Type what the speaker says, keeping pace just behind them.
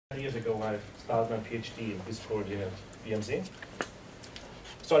years ago, I started my PhD in this course here at BMC.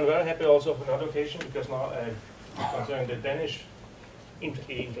 So I'm very happy also for another occasion, because now concerning the Danish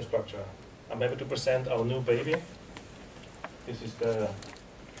infrastructure, I'm happy to present our new baby. This is the...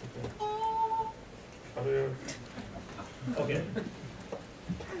 Okay.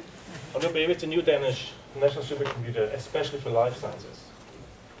 Our new baby is the new Danish national supercomputer, especially for life sciences,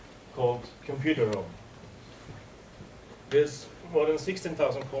 called Computer Room. With more than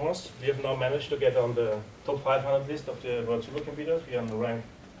 16,000 cores, we have now managed to get on the top 500 list of the world supercomputers. We are on the rank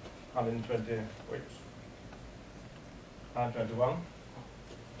 121.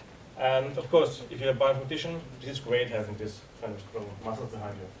 And of course, if you're a bioinformatician, this is great having this kind of strong muscle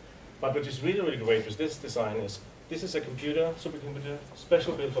behind you. But what is really, really great with this design is, this is a computer, supercomputer,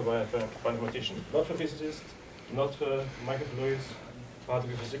 special built for bioinformaticians, not for physicists, not for microfluids,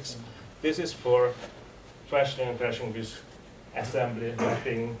 particle physics. This is for trashing and crashing with assembly,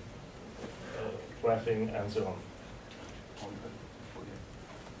 mapping, graphing, and so on.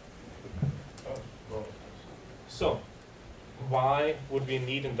 So, why would we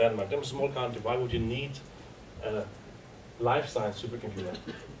need in Denmark? Denmark is a small country. Why would you need a life science supercomputer?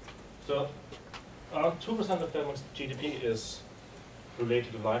 So, around 2% of Denmark's GDP is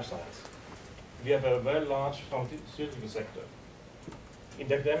related to life science. We have a very large pharmaceutical sector.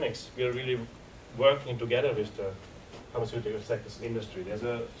 In academics, we are really working together with the pharmaceutical sector's industry. There's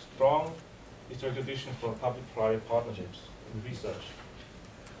a strong historical tradition for public-private partnerships in research.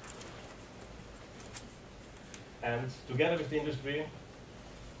 And together with the industry,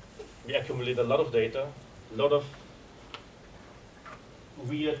 we accumulate a lot of data, a lot of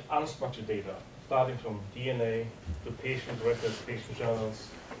weird unstructured data, starting from DNA to patient records, patient journals,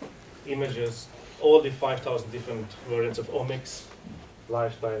 images, all the 5,000 different variants of omics,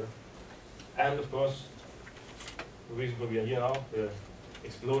 lifestyle, and of course, the reason why we are here now, the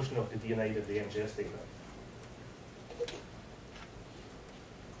explosion of the DNA, the NGS data.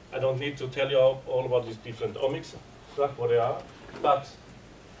 I don't need to tell you all about these different omics, what they are, but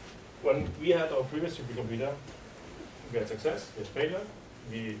when we had our previous supercomputer, we had success, we had failure,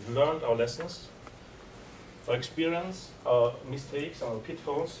 we learned our lessons, our experience, our mistakes, our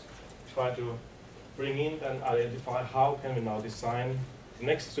pitfalls, try to bring in and identify how can we now design the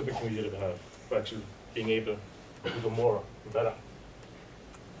next supercomputer we have for actually being able to do more and better.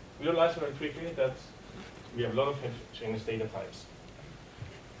 We realized very quickly that we have a lot of heterogeneous data types.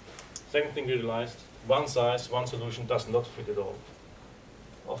 Second thing we realized, one size, one solution does not fit at all.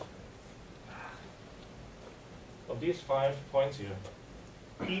 Of these 5 points here,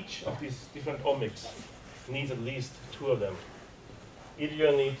 each of these different omics needs at least 2 of them. Either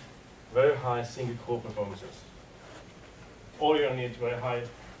you need very high single core performances, or you need very high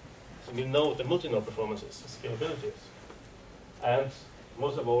the multi-node performances, scalabilities, and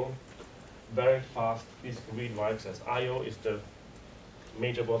most of all, very fast disk read-write access. I/O is the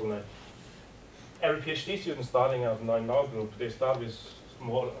major bottleneck. Every PhD student starting out now in our group, they start with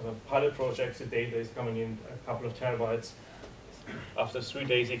small pilot projects. The data is coming in a couple of terabytes. After 3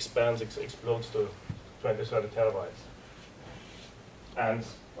 days, it expands, explodes to 20, 30 terabytes. And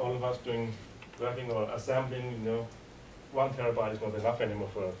all of us doing graphing or assembling, 1 terabyte is not enough anymore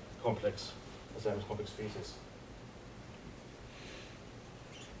for complex assemblies, complex species.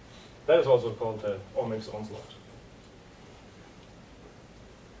 That is also called the omics onslaught.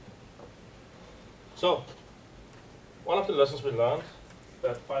 So, one of the lessons we learned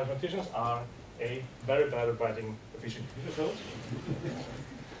that bioinformaticians are very bad at writing efficient computer code.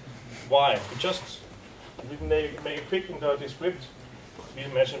 Why? We make a quick and dirty script. We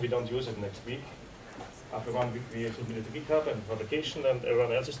imagine we don't use it next week. After 1 week, we submit it to GitHub and for vacation, and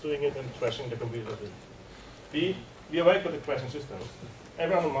everyone else is doing it and crashing the computer. We are very good at crashing systems.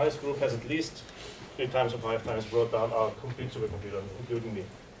 Everyone in my group has at least 3 times or 5 times brought down our complete supercomputer, including me.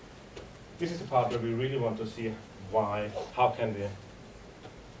 This is the part where we really want to see how can we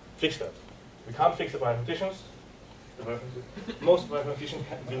fix that. We can't fix the bioinformaticians. Most bioinformaticians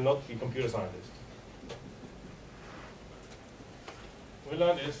will not be computer scientists. We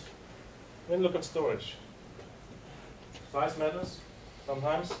learned is, when we look at storage, size matters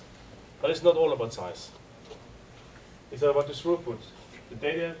sometimes, but it's not all about size. It's about the throughput. The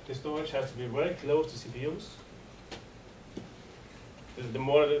data, the storage has to be very close to CPUs. The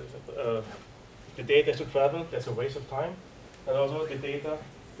more the data has to travel, that's a waste of time. And also the data,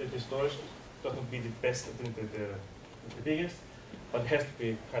 the storage doesn't be the best, the biggest, but it has to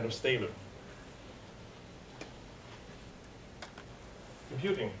be kind of stable.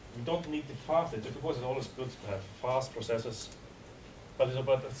 Computing, we don't need the fastest. Of course, it's always good to have fast processors, but it's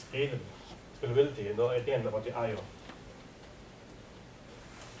about the scalability, and at the end about the I/O.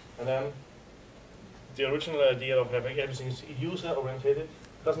 And then the original idea of having everything is user-oriented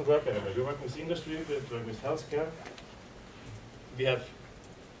doesn't work anymore. We're working with industry, we're working with healthcare. We have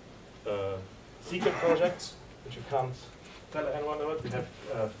secret projects, which you can't tell anyone about. We have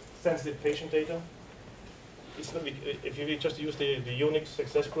sensitive patient data. It's not, if you just use the Unix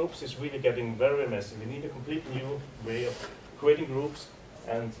success groups, it's really getting very messy. We need a complete new way of creating groups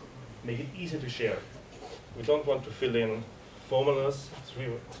and make it easy to share. We don't want to fill in formulas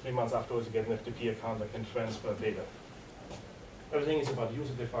 3 months afterwards to get an FTP account that can transfer data. Everything is about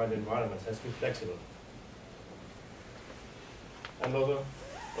user-defined environments, has to be flexible. And also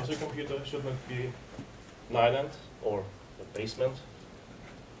a computer should not be an island or a basement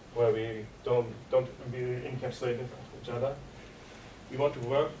where we don't be encapsulated each other. We want to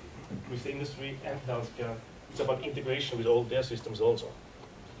work with the industry and healthcare. It's about integration with all their systems also.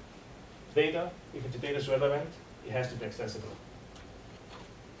 Data, if the data is relevant, it has to be accessible.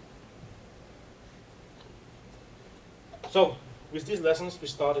 So, with these lessons, we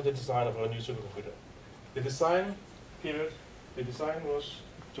started the design of our new supercomputer. The design period,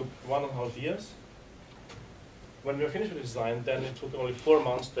 took 1.5 years. When we were finished with the design, then it took only 4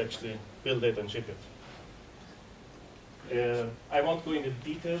 months to actually build it and ship it. I won't go into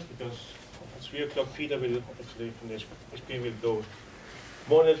details because at 3 o'clock Peter will actually from the HP will go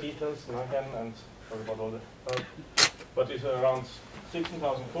more in the details than I can and talk about all the but it's around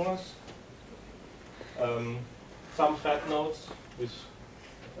 16,000 kroners. Some fat nodes with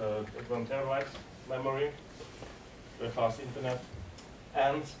 1 terabyte memory, very fast internet,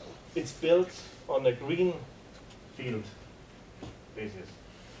 and it's built on a green field basis.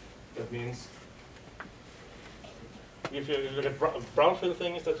 That means if you look at brownfield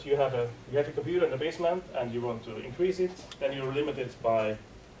things, that you have a computer in the basement and you want to increase it, then you're limited by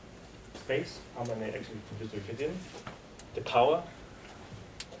space, how many actually computers you fit in, the power,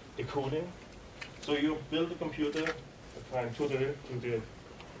 the cooling. So you build a computer according to the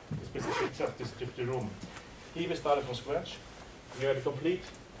specifics of the room. Here we started from scratch. We had a complete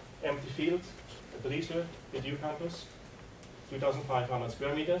empty field at the research, the U campus, 2,500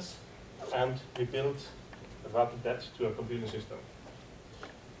 square meters, and we built routed that to a computing system.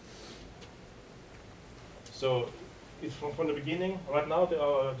 So it's from the beginning. Right now, the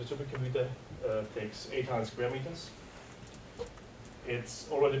supercomputer takes 800 square meters. It's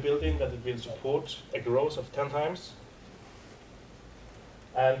already built in that it will support a growth of 10 times.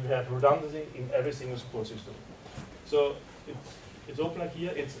 And we have redundancy in every single support system. So it's open like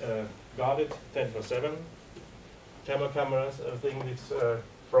here. It's guarded 24/7. Cameras, everything. It's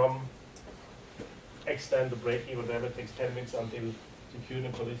from extend the break even whatever. It takes 10 minutes until security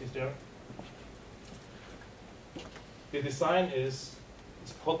and police is there. The design is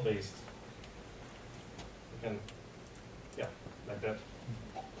pod-based. You can, yeah, like that.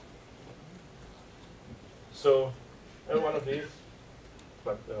 So every one of these,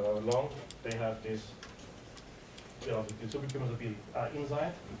 but long, they have this. The supercomputers will be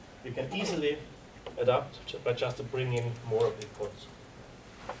inside. You can easily adapt by just bring in more of the ports.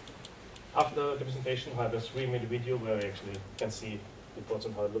 After the presentation, I have a 3-minute video where I actually can see the ports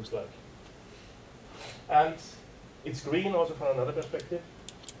and how it looks like. And it's green also from another perspective.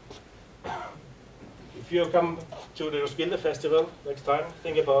 If you come to the Roskilde Festival next time,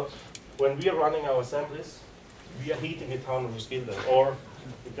 think about when we are running our assemblies, we are heating the town of Roskilde, or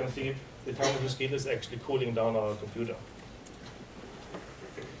you can see the town of Roskilde is actually cooling down our computer.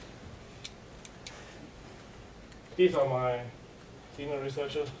 These are my senior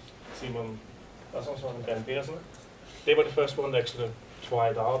researchers, Simon Rasmussen and Ben Petersen. They were the first one to actually try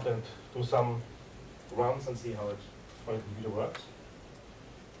it out and do some runs and see how the computer works.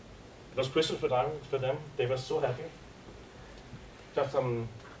 It was Christmas for them. They were so happy. Just some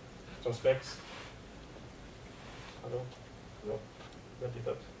specs. Hello? No? That did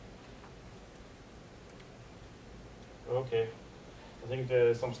that. Okay. I think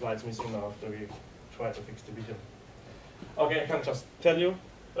there's some slides missing now after we try to fix the video. Okay, I can just tell you.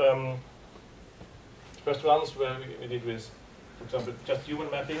 First ones where we did with, for example, just human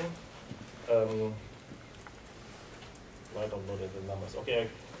mapping. I don't know the numbers. Okay,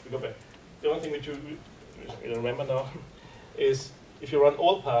 we go back. The only thing which you remember now is if you run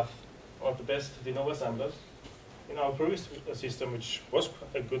all path of the best de novo assemblers, in our previous system, which was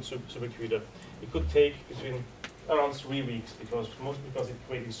a good supercomputer, it could take between around 3 weeks because it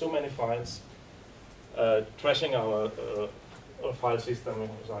created so many files, trashing our file system in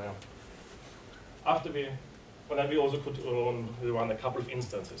Zion. When we also could run a couple of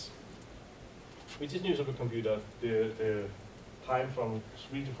instances. With this new supercomputer, the time from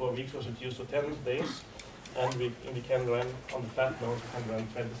 3 to 4 weeks was reduced to 10 days, and we can run on the flat nodes, we can run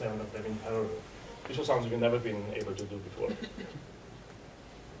 27 of them in parallel. This was something we've never been able to do before.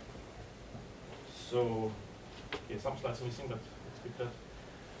 So, okay, some slides are missing, but let's keep that.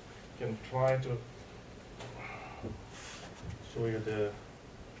 You can try to show you the.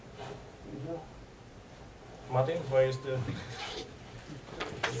 Martin, where is the?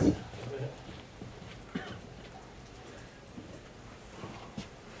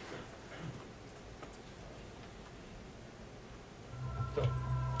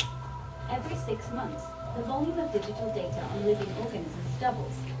 Every 6 months, the volume of digital data on living organisms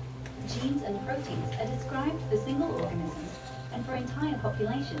doubles. Genes and proteins are described for single organisms and for entire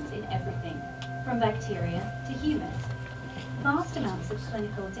populations in everything, from bacteria to humans. Vast amounts of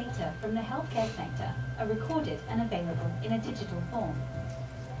clinical data from the healthcare sector are recorded and available in a digital form.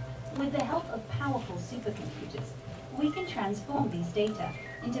 With the help of powerful supercomputers, we can transform these data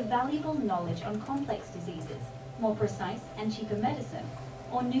into valuable knowledge on complex diseases, more precise and cheaper medicine,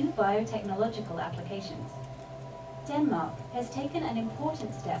 or new biotechnological applications. Denmark has taken an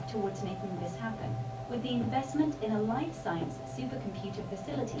important step towards making this happen with the investment in a life science supercomputer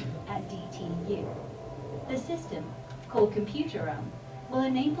facility at DTU. The system, called Computerome, will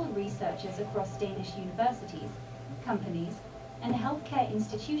enable researchers across Danish universities, companies, and healthcare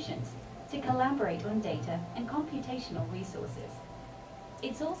institutions to collaborate on data and computational resources.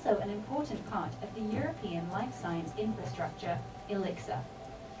 It's also an important part of the European life science infrastructure, ELIXA,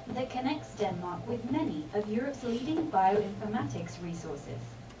 that connects Denmark with many of Europe's leading bioinformatics resources.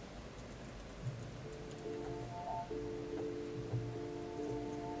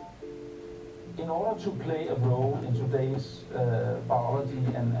 In order to play a role in today's biology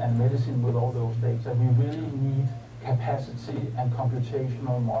and medicine with all those data, we really need capacity and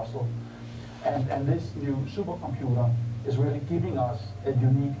computational muscle. And this new supercomputer is really giving us a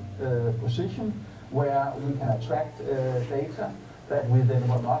unique position where we can attract data that we then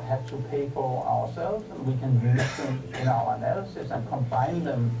will not have to pay for ourselves, and we can use them in our analysis and combine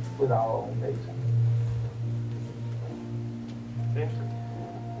them with our own data.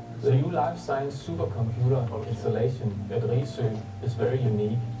 The new life science supercomputer installation at Risø is very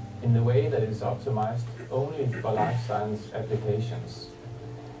unique in the way that it is optimized only for life science applications.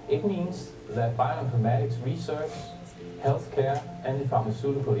 It means that bioinformatics research, healthcare, and the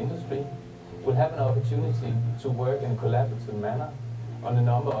pharmaceutical industry will have an opportunity to work in a collaborative manner on a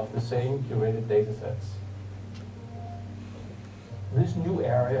number of the same curated data sets. This new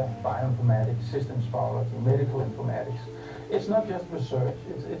area, bioinformatics, systems biology, medical informatics, it's not just research,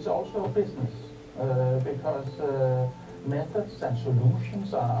 it's also business, because methods and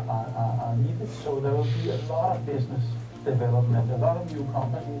solutions are needed, so there will be a lot of business development, a lot of new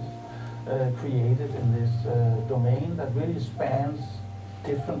companies created in this domain that really spans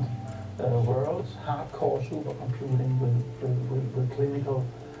different worlds, hardcore supercomputing with clinical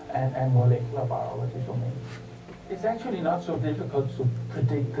and molecular biology domains. It's actually not so difficult to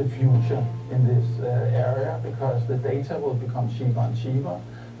predict the future in this area because the data will become cheaper and cheaper,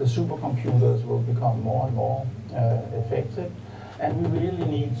 the supercomputers will become more and more effective, and we really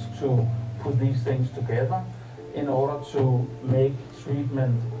need to put these things together in order to make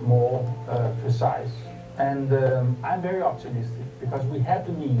treatment more precise. And I'm very optimistic because we have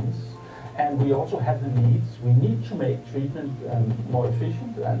the means and we also have the needs. We need to make treatment more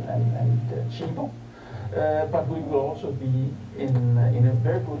efficient and cheaper, but we will also be in a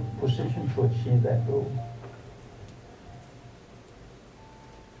very good position to achieve that goal.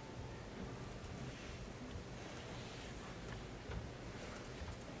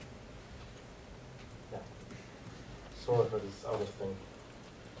 Yeah. Sorry for this other thing.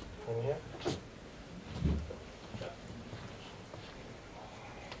 From here.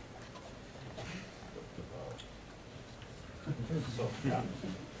 So, yeah.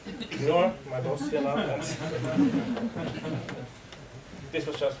 Ignore my boss here now. This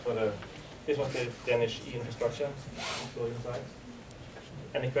was just for this was the Danish infrastructure inside.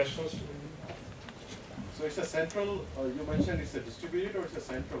 Any questions? So it's a central, you mentioned it's a distributed or it's a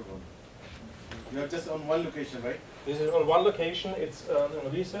central one? You are just on one location, right? This is on one location, it's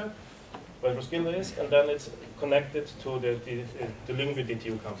in Risø, where Roskilde is, and then it's connected to the Lyngby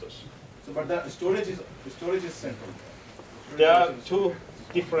DTU campus. So, but the storage is central. There are two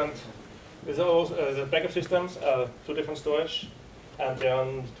different, there's also the backup systems, two different storage, and they're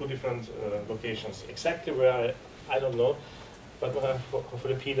on two different locations. Exactly where, I don't know, but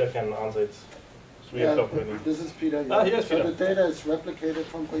hopefully Peter can answer it. This is Peter. Yeah. Ah, yes, so Peter. the data is replicated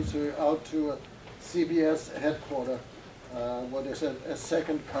from Risø out to a CBS headquarters what is a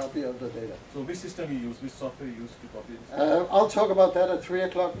second copy of the data. So which system you use, which software you use to copy this? I'll talk about that at 3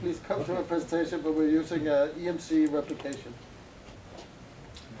 o'clock. Please come to a presentation, but we're using EMC replication.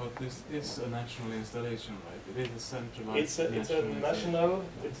 But this is a national installation, right? It is a centralized. It's a national.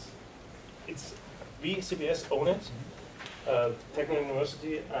 We CBS own it. Technical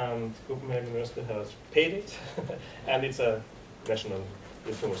University and Copenhagen University has paid it, and it's a national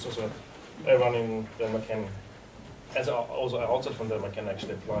resource. So running Denmark can, as also outside from Denmark, can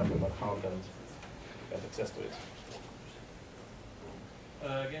actually apply for my account and get access to it.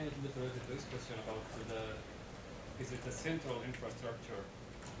 Again, a little bit related to this question about is it a central infrastructure?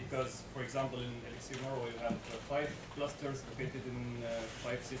 Because, for example, in Elixir Norway, you have 5 clusters located in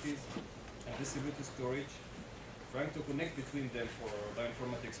 5 cities, and distributed storage. Trying to connect between them for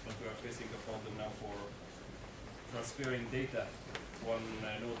bioinformatics, but we are facing a problem now for transferring data. One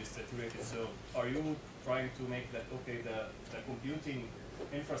node is saturated. So, are you trying to make that okay? The computing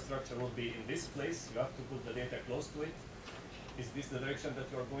infrastructure will be in this place. You have to put the data close to it. Is this the direction that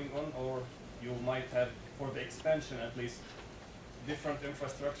you are going on, or you might have, for the expansion at least, different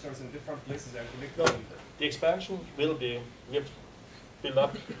infrastructures in different places and connecting them? The expansion will be, we have built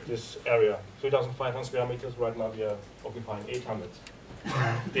up this area, 3,500 square meters. Right now we are occupying 800.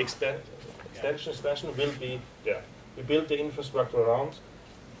 The expansion will be there. We build the infrastructure around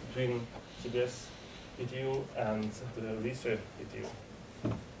between CBS PTU and the research PTU.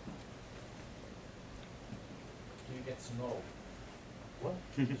 Do you get snow? What?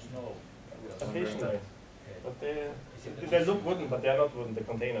 Snow. Occasionally. But they look wooden, but they are not wooden, the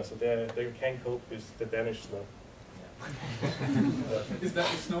containers, so they can cope with the Danish snow. Is that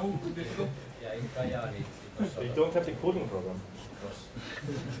the snow difficult? Yeah, in Kajaani it's So you don't have the cooling problem. because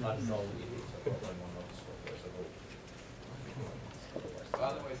I don't know if it's a problem or not, so there's a hope. So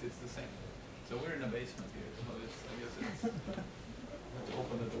otherwise it's the same. So we're in a basement here, so I guess it's have to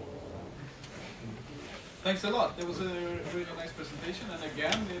open the door. Thanks a lot. That was a really nice presentation, and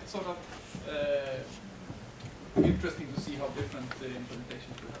again, it's sort of interesting to see how different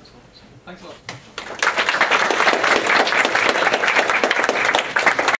implementations we have. So thanks a lot.